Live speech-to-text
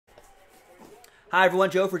Hi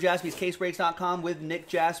everyone, Joe for JaspysCaseBreaks.com with Nick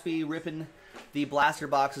Jaspy ripping the blaster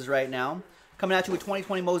boxes right now. Coming at you with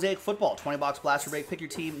 2020 Mosaic Football, 20-box blaster break. Pick your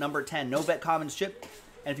team, number 10. No bet commons chip.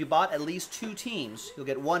 And if you bought at least 2 teams, you'll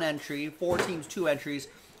get 1 entry, 4 teams, 2 entries,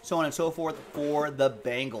 so on and so forth for the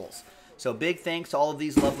Bengals. So big thanks to all of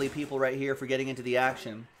these lovely people right here for getting into the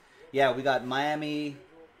action. Yeah, we got Miami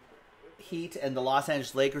Heat and the Los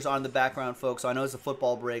Angeles Lakers on in the background, folks. So I know it's a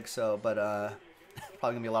football break, but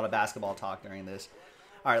probably going to be a lot of basketball talk during this.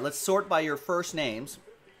 All right, let's sort by your first names.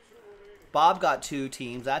 Bob got 2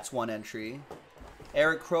 teams. That's 1 entry.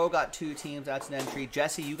 Eric Crow got 2 teams. That's an entry.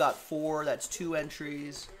 Jesse, you got 4. That's 2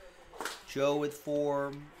 entries. Joe with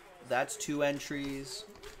 4. That's 2 entries.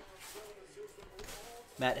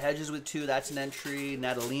 Matt Hedges with 2. That's an entry.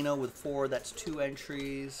 Natalino with 4. That's 2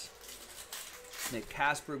 entries. Nick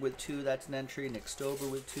Casper with 2. That's an entry. Nick Stober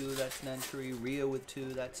with 2. That's an entry. Rio with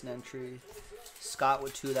 2. That's an entry. Scott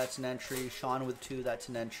with 2, that's an entry. Sean with 2, that's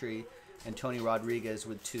an entry. And Tony Rodriguez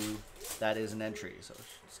with 2, that is an entry. So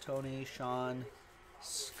it's Tony, Sean,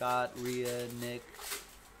 Scott, Rhea, Nick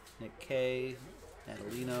K,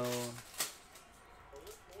 Natalino,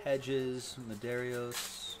 Hedges,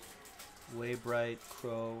 Medeiros, Waybright,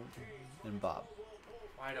 Crow, and Bob.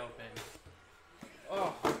 Wide open.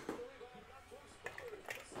 Oh. Wide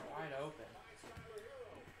open.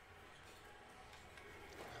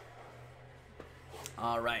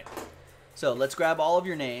 All right, so let's grab all of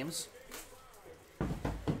your names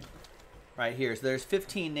right here. So there's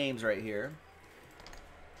 15 names right here.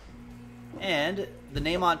 And the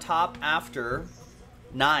name on top after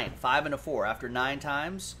 9, 5 and a 4, after 9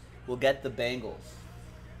 times, will get the Bengals.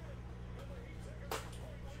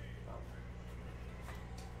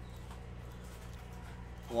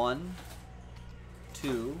 One,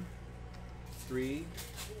 2, 3,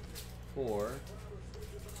 4,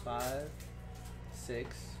 5,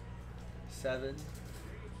 6, 7.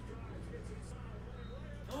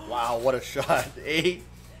 Wow, what a shot. 8.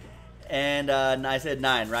 And I said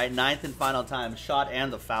 9, right? 9th and final time. Shot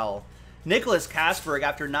and the foul. Nicholas Kasberg,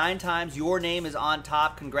 after 9 times, your name is on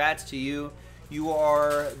top. Congrats to you. You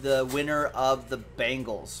are the winner of the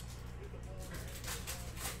Bengals.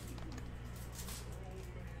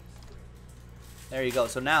 There you go.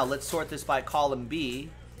 So now let's sort this by column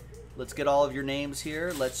B. Let's get all of your names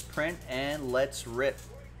here. Let's print and let's rip.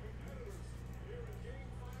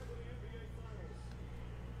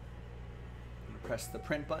 Press the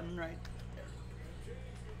print button right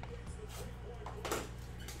there.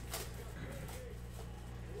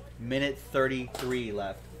 Minute 33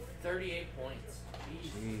 left. 38 points.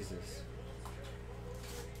 Jesus.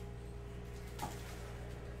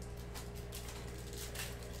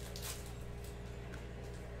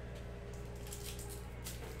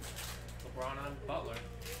 LeBron on Butler.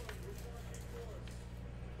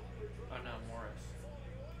 Oh no, Morris.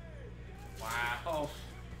 Wow.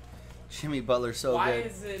 Jimmy Butler's so Why good. Why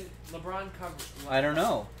isn't LeBron covered? I don't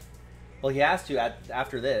know. Well, he has to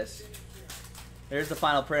after this. There's the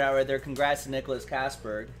final printout right there. Congrats to Nicholas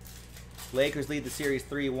Kasberg. Lakers lead the series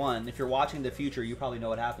 3-1. If you're watching the future, you probably know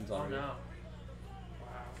what happens already. Oh no. Wow.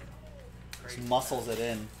 Just muscles it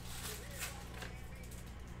in.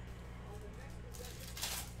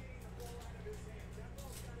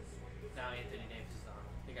 Now Anthony Davis is on.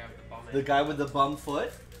 The guy with the bum. The guy with the bum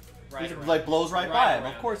foot? Right, he like blows right by him.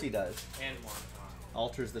 Of course he does. And one.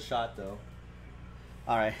 Alters the shot though.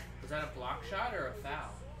 All right. Was that a block shot or a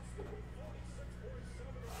foul?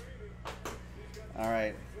 All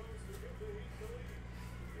right.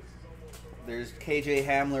 There's KJ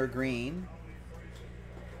Hamler green.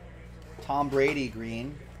 Tom Brady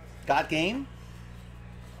green. Got game?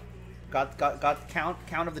 Got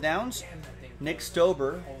count of the downs? Nick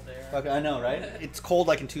Stober. Okay, I know, right? It's cold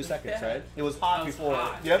like in 2 seconds, right? It was hot before.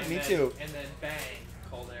 Hot. Yep, and me then, too. And then bang,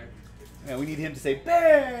 cold air. Yeah, we need him to say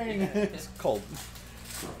bang. It's cold.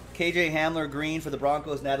 KJ Hamler green for the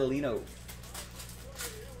Broncos. Natalino.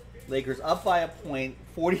 Lakers up by a point.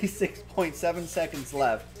 46.7 seconds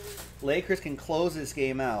left. Lakers can close this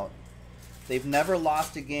game out. They've never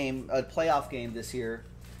lost a playoff game this year,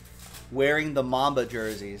 wearing the Mamba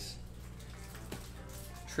jerseys.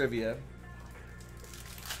 Trivia.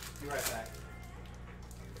 Be right back.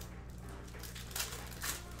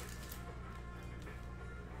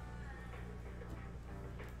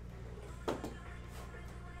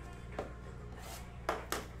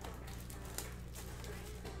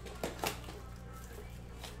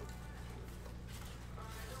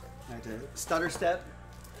 I had to stutter step,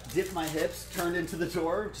 dip my hips, turned into the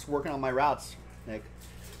door. Just working on my routes, Nick.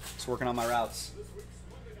 Just working on my routes.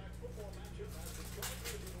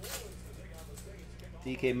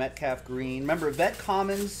 DK Metcalf green. Remember, vet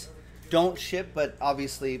commons don't ship, but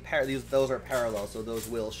obviously those are parallel, so those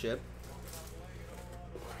will ship.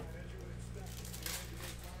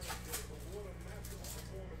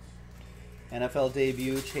 NFL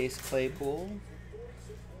debut, Chase Claypool.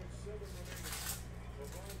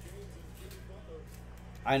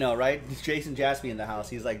 I know, right? Jason Jaspy in the house.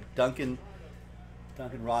 He's like Duncan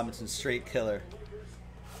Robinson, straight killer.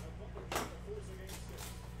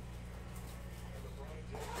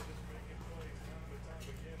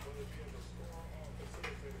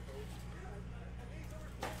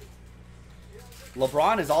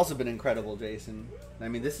 LeBron has also been incredible, Jason. I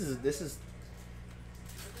mean, it's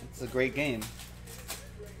a great game.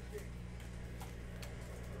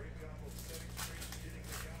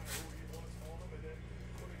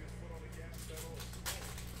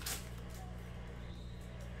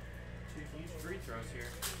 Free throws here.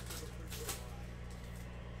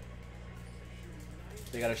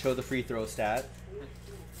 They got to show the free throw stat.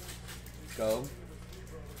 Go.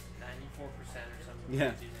 94% or something.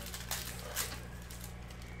 Yeah.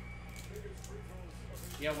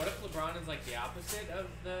 Yeah, what if LeBron is like the opposite of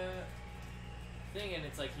the thing and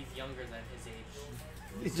it's like he's younger than his age?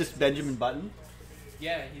 He's just Benjamin Button.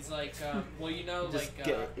 Yeah, he's like, well, you know, Just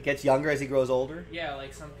like... gets younger as he grows older. Yeah,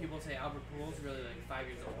 like some people say Albert Pujols really like 5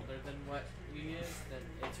 years older than what he is. Then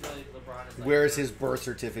it's really LeBron is like... Where's his birth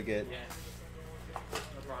certificate? Yeah.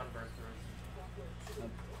 LeBron birth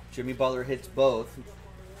certificate. Jimmy Butler hits both.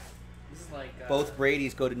 This is like... Both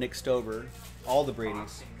Bradys go to Nick Stover. All the Bradys.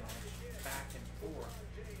 boxing match, back and forth.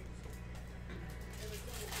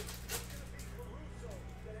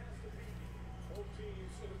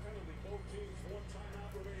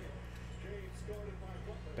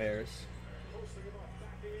 Bears.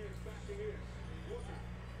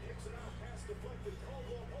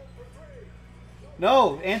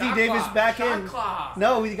 No, Anthony Shot Davis clock, back shot in. clock.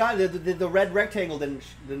 No, he got the red rectangle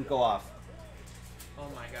didn't go off. Oh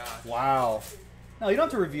my god. Wow. No, you don't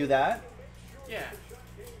have to review that. Yeah.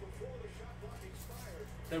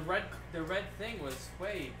 The red thing was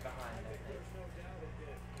way behind, I think.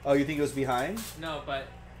 Oh, you think it was behind? No, but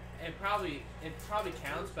it probably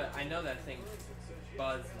counts, but I know that thing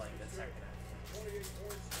buzzed like the second half.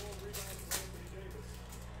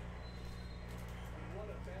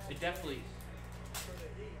 It definitely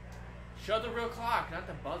show the real clock, not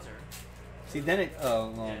the buzzer. See, then it.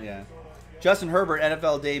 Oh, well, yeah. Justin Herbert,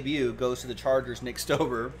 NFL debut, goes to the Chargers. Nick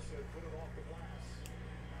Stover.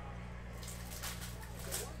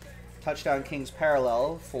 Touchdown Kings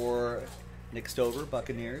parallel for Nick Stover,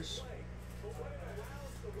 Buccaneers.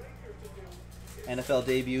 NFL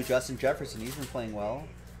debut, Justin Jefferson. He's been playing well.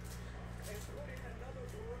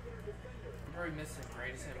 I'm probably missing the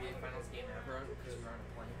greatest NBA Finals game ever because we're on a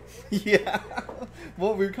plane. Yeah.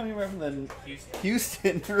 Well, we were coming right from the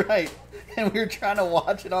Houston, right? And we were trying to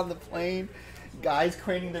watch it on the plane. Guys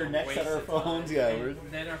craning their necks at our phones. Yeah, and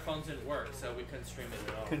then our phones didn't work, so we couldn't stream it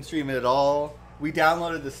at all. couldn't stream it at all. We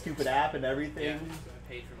downloaded the stupid app and everything. Yeah,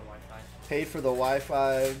 paid for the Wi-Fi. Paid for the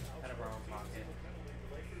Wi-Fi. Had a brown pocket.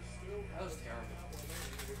 That was terrible.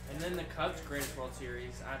 And then the Cubs' greatest World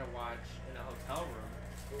Series, I had to watch in a hotel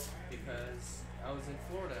room because I was in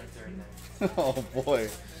Florida during that. Oh boy,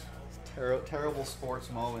 terrible sports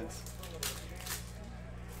moments.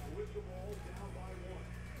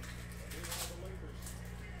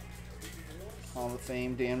 Hall of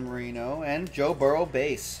Fame Dan Marino and Joe Burrow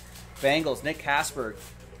base. Bengals Nick Casper.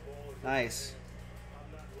 Nice.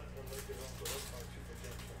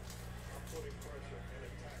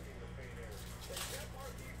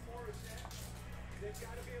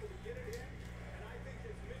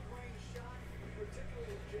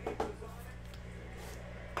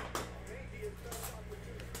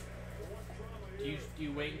 Do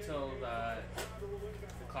you wait until the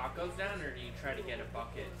clock goes down, or do you try to get a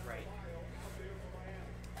bucket right?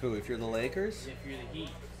 Who? If you're the Lakers? If you're the Heat.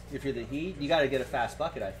 If you're the Heat, you got to get a fast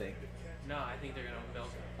bucket, I think. No, I think they're gonna milk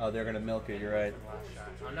it. Oh, they're gonna milk it. You're right. Last shot.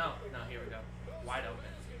 Oh no, here we go. Wide open.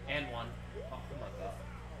 And one. Oh my god.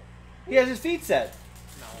 He has his feet set.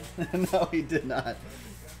 No. No, he did not.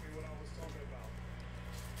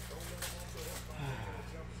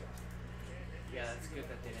 Yeah, that's good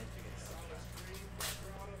that they didn't figure this out.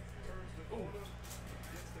 Ooh.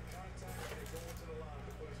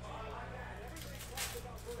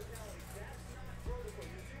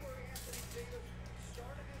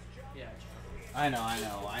 Yeah, I know.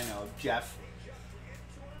 Jeff.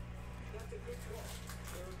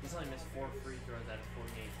 he's only missed 4 free throws out of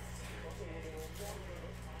 48.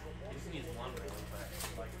 He just needs one really, but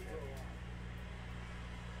like.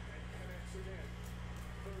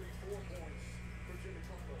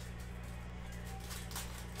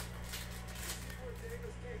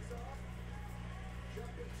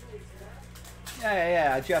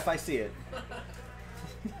 Yeah, Jeff, I see it.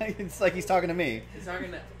 It's like he's talking to me. He's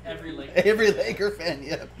talking to every Laker. Every Laker fan,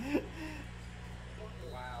 yeah.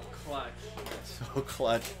 Wow, clutch. So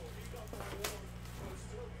clutch.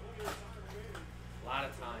 A lot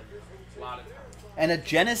of time. And a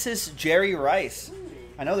Genesis Jerry Rice.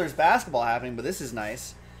 I know there's basketball happening, but this is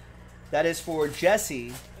nice. That is for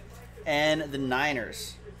Jesse and the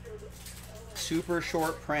Niners. Super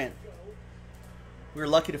short print. We were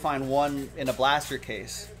lucky to find one in a blaster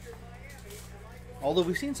case. Although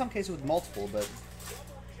we've seen some cases with multiple, but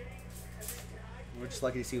we're just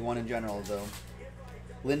lucky to see one in general, though.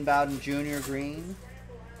 Lynn Bowden Jr. green.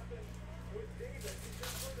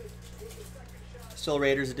 Still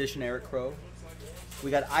Raiders edition, Eric Crow.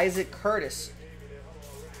 We got Isaac Curtis,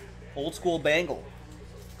 old school Bengal,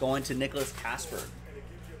 going to Nicholas Casper.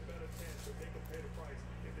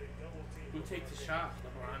 Who takes the shot,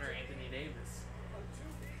 LeBron or Anthony Davis?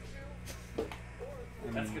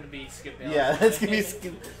 That's gonna be Skip Bayless. Yeah,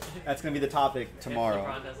 that's gonna be the topic tomorrow. If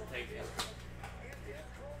LeBron doesn't take it.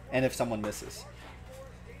 And if someone misses.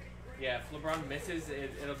 Yeah, if LeBron misses,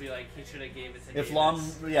 it'll be like he should have gave it to If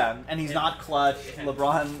Davis. and he's not clutch.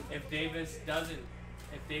 LeBron. If Davis doesn't,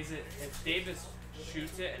 if Davis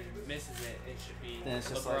shoots it and misses it, it should be Then it's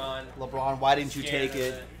just LeBron. like, LeBron, why didn't you scared take of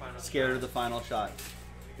it? the final Scared shot. of the final shot.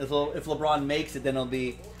 If LeBron makes it, then it'll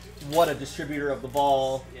be what a distributor of the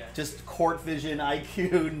ball. Yeah. Just court vision,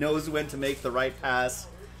 IQ, knows when to make the right pass.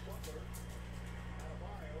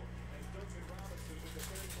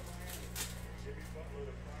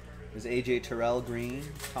 There's AJ Terrell green,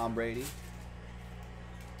 Tom Brady. I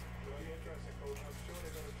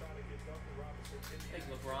think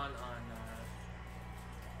LeBron on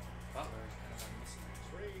Butler is kind of on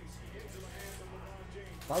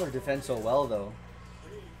mismatch. Butler defends so well, though.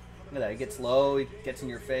 Look at that. He gets low. He gets in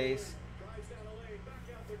your face.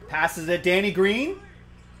 Passes it. Danny Green.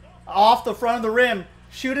 Off the front of the rim.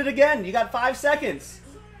 Shoot it again. You got 5 seconds.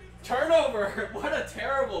 Turnover! What a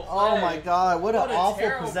terrible play! Oh, my God. What an awful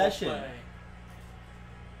terrible possession. play.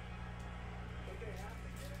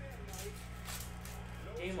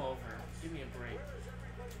 Game over. Give me a break.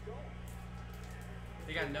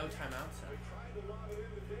 They got no timeouts.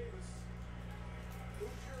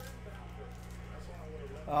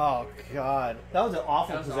 Oh, God. That was an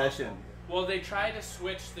awful That was possession. awful. Well, they tried to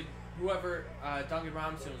switch whoever Duncan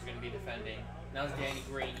Robinson was going to be defending. That was Danny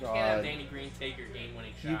Green. You God. can't have Danny Green take your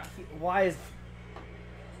game-winning shot. Why is...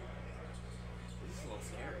 This is a little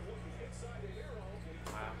scary.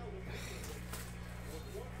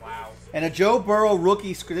 Wow. And a Joe Burrow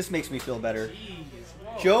rookie script. This makes me feel better. Jeez.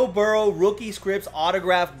 Whoa. Joe Burrow rookie scripts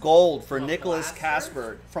autographed gold for From a Nicholas blaster?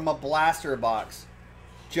 Casper from a blaster box.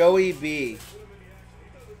 Joey B.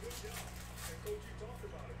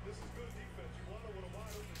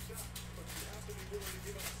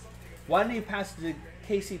 Why didn't he pass it to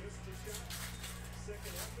Casey?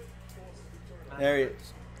 There he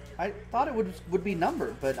is. I thought it would be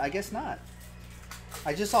numbered, but I guess not.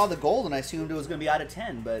 I just saw the gold and I assumed it was going to be out of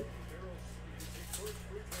 10, but...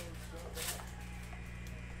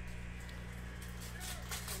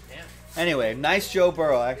 Damn. Anyway, nice Joe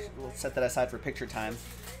Burrow. Actually, we'll set that aside for picture time.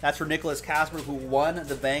 That's for Nicholas Casper, who won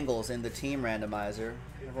the Bengals in the team randomizer.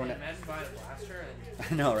 Everyone, Imagine buying a blaster and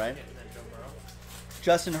I know, right? getting that Joe Burrow.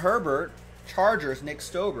 Justin Herbert, Chargers, Nick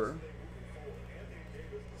Stober.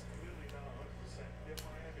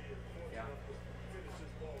 Yeah.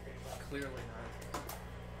 Clearly not.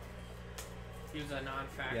 He was a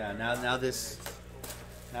non-factor. Yeah, now this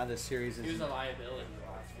series He was is... a liability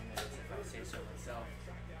the last few minutes, if I say so myself.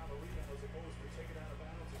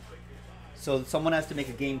 So someone has to make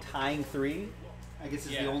a game tying 3. I guess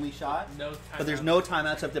is Yeah. the only shot. No But there's timeout. no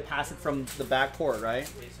timeouts. You have to pass it from the back court, right?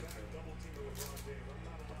 Basically.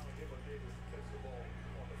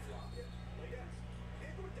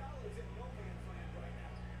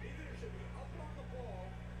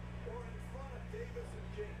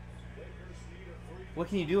 What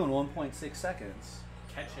can you do in 1.6 seconds?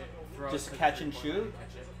 Catch it. Throw it Just to the catch and three-point line, shoot?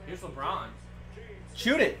 Catch it. Here's LeBron.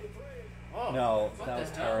 Shoot it! Oh, No, what that the was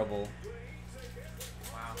hell? terrible.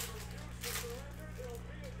 Wow.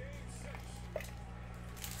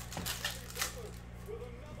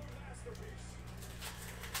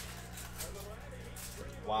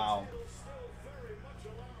 Wow.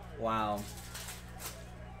 Wow.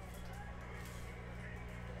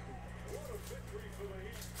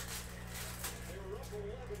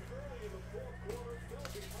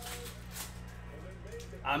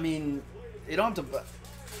 I mean, you don't have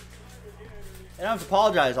to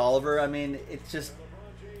apologize, Oliver. I mean, it's just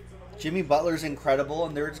Jimmy Butler's incredible,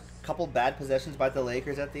 and there's a couple bad possessions by the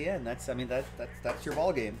Lakers at the end. That's your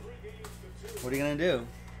ball game. What are you gonna do?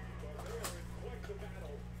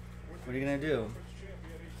 What are you gonna do?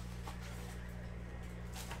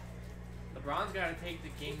 LeBron's got to take the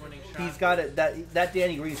game-winning shot. He's got it. That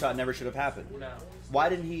Danny Green shot never should have happened. No. Why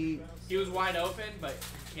didn't he? He was wide open, but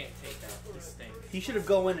he can't take that. He stinks. He should have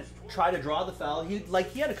go in and try to draw the foul. He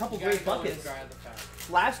had a couple great buckets.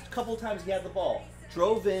 Last couple times he had the ball,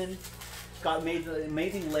 drove in, made the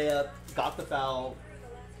amazing layup, got the foul.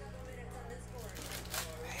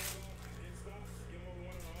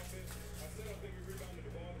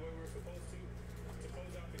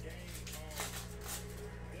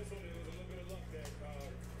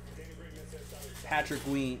 Patrick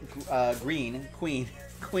Green.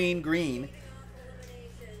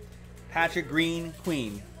 Patrick Green,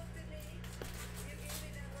 Queen.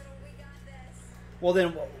 Well, then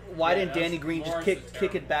why didn't Danny Green just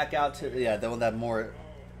kick it back out to the one that more?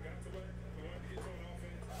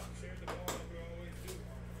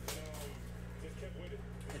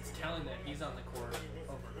 It's telling that he's on the court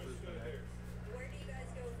over Kuzma.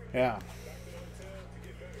 Yeah.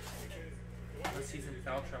 Unless he's in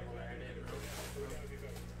foul trouble there. I didn't know.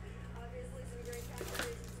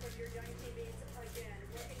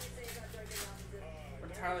 What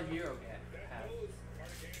did Tyler Hero have?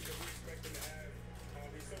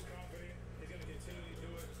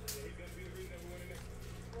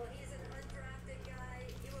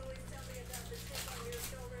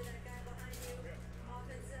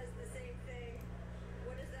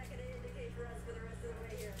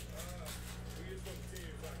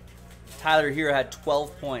 Tyler Hero had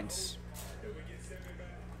 12 points.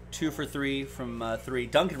 2 for 3 from 3.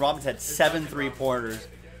 Duncan Robinson had 7 3-pointers.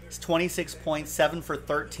 It's 26 points, 7 for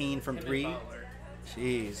 13 from 3.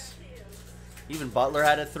 Jeez. Even Butler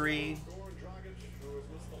had a 3.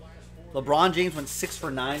 LeBron James went 6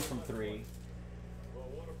 for 9 from 3.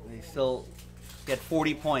 He still had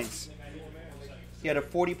 40 points. He had a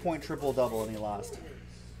 40-point triple-double and he lost.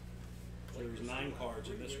 So there's 9 cards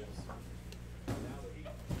in this one.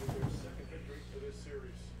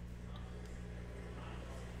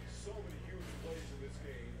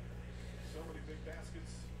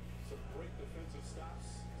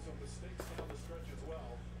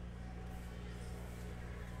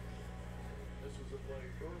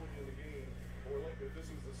 This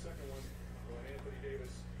was the second one when Anthony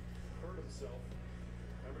Davis hurt himself.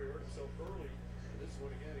 Remember, he hurt himself early, and this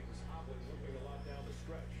one again, he was hobbling, limping a lot down the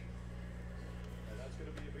stretch. And that's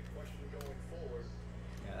going to be a big question going forward.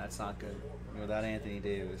 Yeah, that's not good. Without Anthony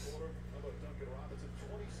Davis. How about Duncan Robinson?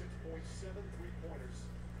 26.7 3-pointers.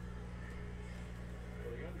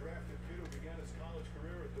 For the undrafted kid who began his college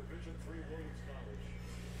career at Division III Williams College.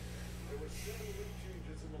 There were 7 league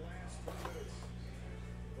changes in the last 2 minutes.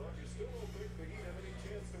 But you still don't think the Heat have any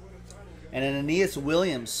chance to win a title game. And an Aeneas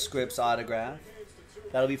Williams scripts autograph.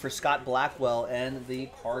 That'll be for Scott Blackwell and the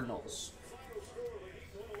Cardinals.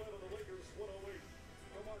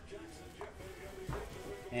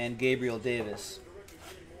 And Gabriel Davis.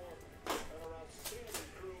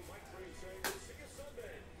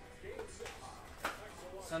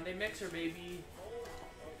 Sunday mixer, baby.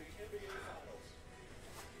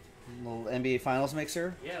 Little NBA Finals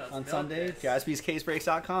mixer on Sunday.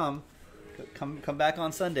 JaspysCaseBreaks.com. Come back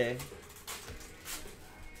on Sunday.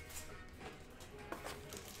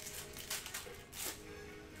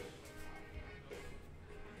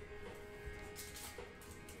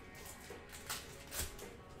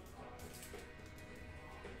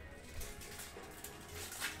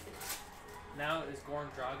 Now, is Goran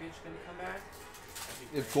Dragic going to come back?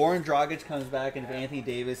 If Goran Dragic comes back and if Anthony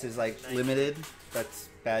Davis is like limited, that's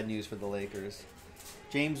bad news for the Lakers.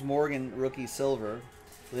 James Morgan, rookie silver.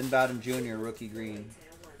 Lynn Bowden Jr., rookie green.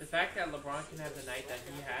 The fact that LeBron can have the night that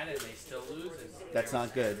he had and they still lose is... That's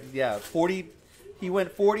not good. Yeah, 40. He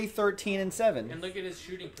went 40, 13, and 7. And look at his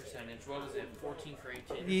shooting percentage. What was it? 14 for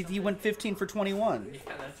 18? He went 15 for 21. Yeah,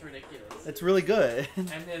 that's ridiculous. That's really good. And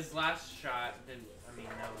his last shot didn't... I mean,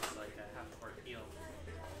 that was like a half-court deal.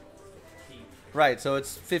 Right, so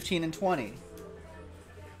it's 15 and 20.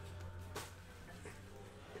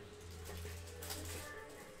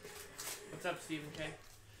 What's up, Stephen K?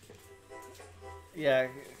 Yeah.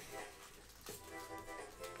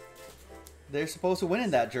 They're supposed to win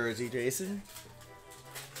in that jersey, Jason.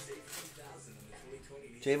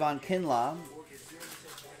 Javon Kinlaw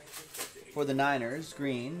for the Niners,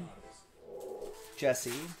 green.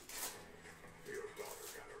 Jesse.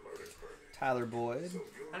 Tyler Boyd.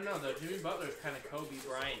 I don't know, though. Jimmy Butler's kind of Kobe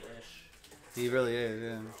Bryant-ish. He really is,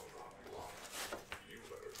 yeah.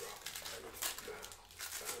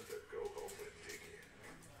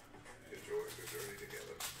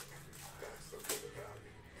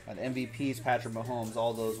 And MVPs, Patrick Mahomes,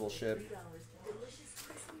 all those will ship.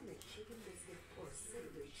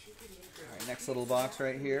 right, next little box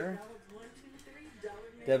right here.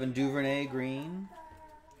 Devin Duvernay, green.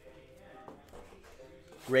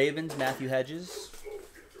 Ravens, Matthew Hedges.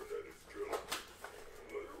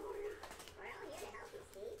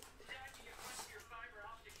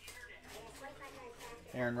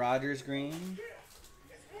 Aaron Rodgers, green.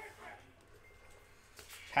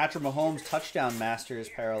 Patrick Mahomes, touchdown Masters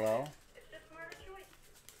parallel.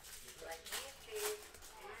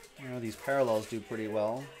 You know, these parallels do pretty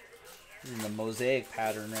well. In the Mosaic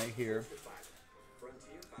pattern right here.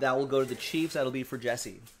 That will go to the Chiefs. That'll be for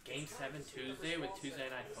Jesse. Game 7 Tuesday with Tuesday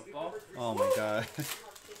Night Football? Oh my god.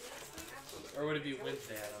 Or would it be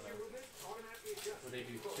Wednesday? I don't know. Would they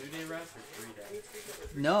do 2-day rest or 3-day?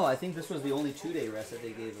 No, I think this was the only 2-day rest that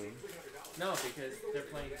they gave him. No, because they're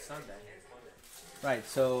playing Sunday. Right,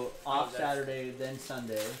 so off Saturday, then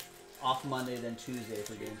Sunday. Off Monday, then Tuesday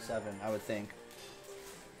for Game 7, I would think.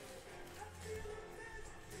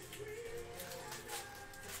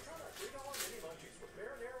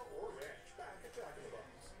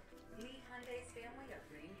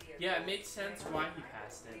 Yeah, it made sense why he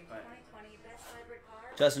passed it, but...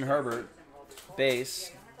 Justin Herbert,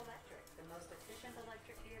 base.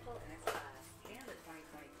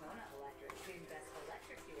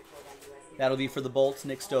 That'll be for the Bolts,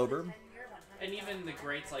 Nick Stober. And even the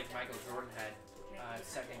greats like Michael Jordan had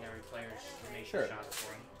secondary players make Sure. shots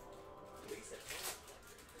for him.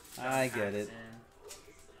 I get it.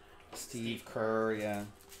 Steve Kerr, yeah.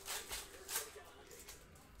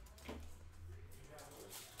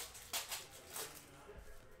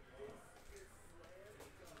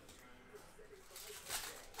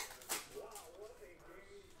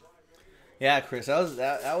 Yeah, Chris,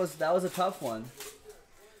 that was a tough one.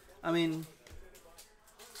 I mean,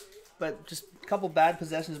 but just a couple bad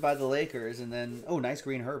possessions by the Lakers, and then nice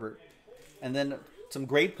green Herbert, and then some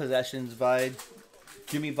great possessions by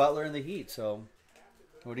Jimmy Butler and the Heat. So,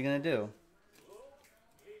 what are you gonna do?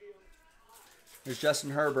 There's Justin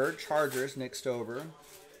Herbert, Chargers, Nick Stober.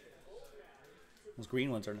 Those green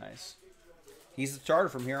ones are nice. He's the starter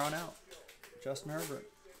from here on out. Justin Herbert.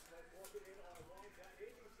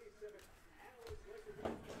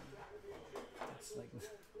 It's like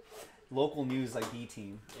local news, like B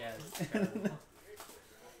team. Yeah, it's terrible.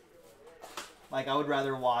 Like, I would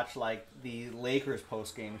rather watch like the Lakers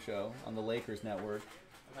post game show on the Lakers network.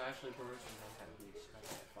 If Ashley Brewer's from Manhattan Beach, not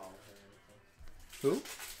that I follow her or anything. Who?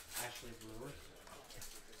 Ashley Brewer.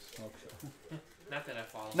 Smoke show. Not that I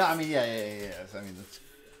follow. No, I mean yeah. I mean that's.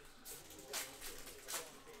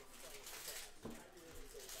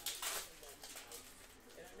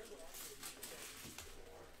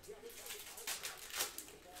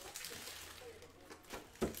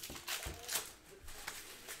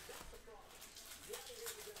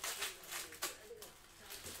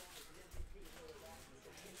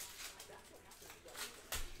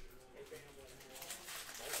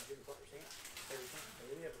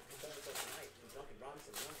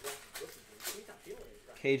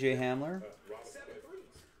 KJ Hamler. Robinson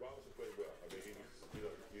played well. I mean,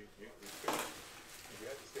 you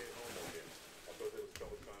had to stay at home on him. I thought there was a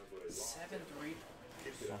couple times where they lost. 7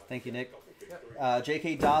 3-pointers. Thank you, Nick.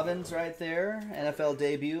 J.K. Dobbins right there. NFL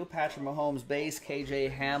debut. Patrick Mahomes base.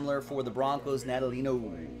 KJ Hamler for the Broncos. Natalino. As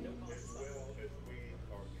well as we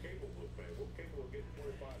are capable of playing. We're capable of getting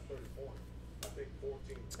 25, 30 points. I think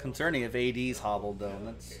 14. It's concerning if AD's hobbled though.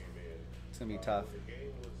 It's gonna be tough.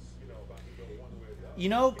 You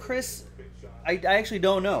know, Chris, I actually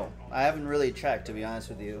don't know. I haven't really checked, to be honest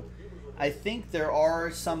with you. I think there are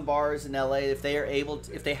some bars in LA if they are able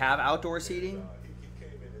to, if they have outdoor seating.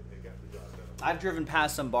 I've driven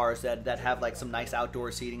past some bars that have like some nice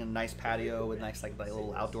outdoor seating and a nice patio with nice like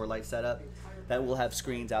little outdoor light setup that will have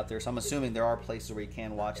screens out there. So I'm assuming there are places where you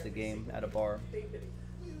can watch the game at a bar.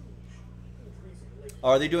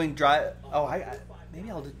 Oh, are they doing dry? Oh, maybe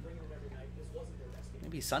I'll do.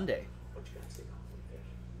 Maybe Sunday.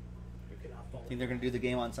 Think they're going to do the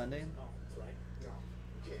game on Sunday?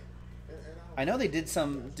 I know they did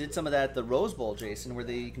some of that at the Rose Bowl, Jason, where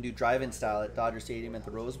you can do drive-in style at Dodger Stadium at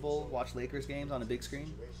the Rose Bowl, watch Lakers games on a big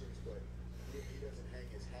screen.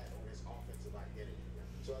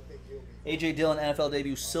 A.J. Dillon, NFL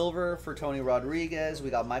debut silver for Tony Rodriguez. We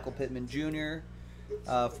got Michael Pittman Jr.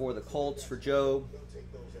 For the Colts for Joe.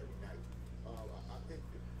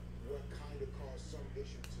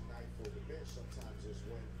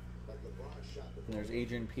 And there's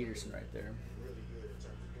Adrian Peterson right there.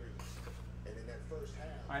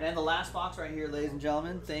 All right, and the last box right here, ladies and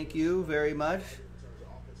gentlemen. Thank you very much.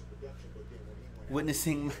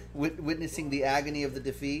 Witnessing the agony of the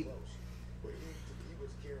defeat.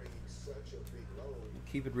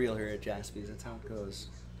 Keep it real here at Jaspy's. That's how it goes.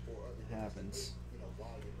 happens.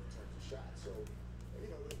 Volume in terms of shots. So,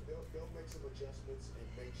 they'll make some adjustments and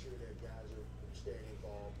make sure that guys are staying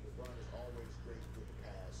involved. LeBron is always great with the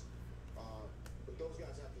pass. But those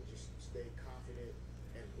guys have to just stay confident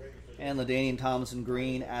and ready for And LaDainian Tomlinson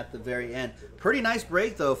green at the very end. Pretty nice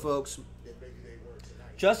break, though, folks.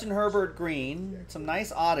 Justin Herbert green. Some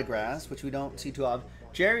nice autographs, which we don't see too often.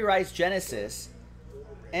 Jerry Rice Genesis.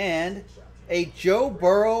 And a Joe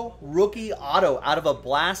Burrow rookie auto out of a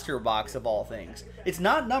blaster box, of all things. It's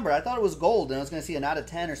not numbered. I thought it was gold, and I was going to see an out of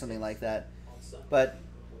 10 or something like that. But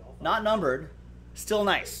not numbered. Still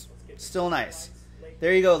nice. Still nice.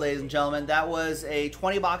 There you go, ladies and gentlemen. That was a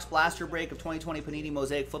 20-box blaster break of 2020 Panini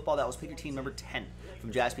Mosaic Football. That was Pick Your Team number 10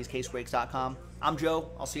 from JaspysCaseBreaks.com. I'm Joe.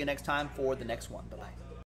 I'll see you next time for the next one. Bye-bye.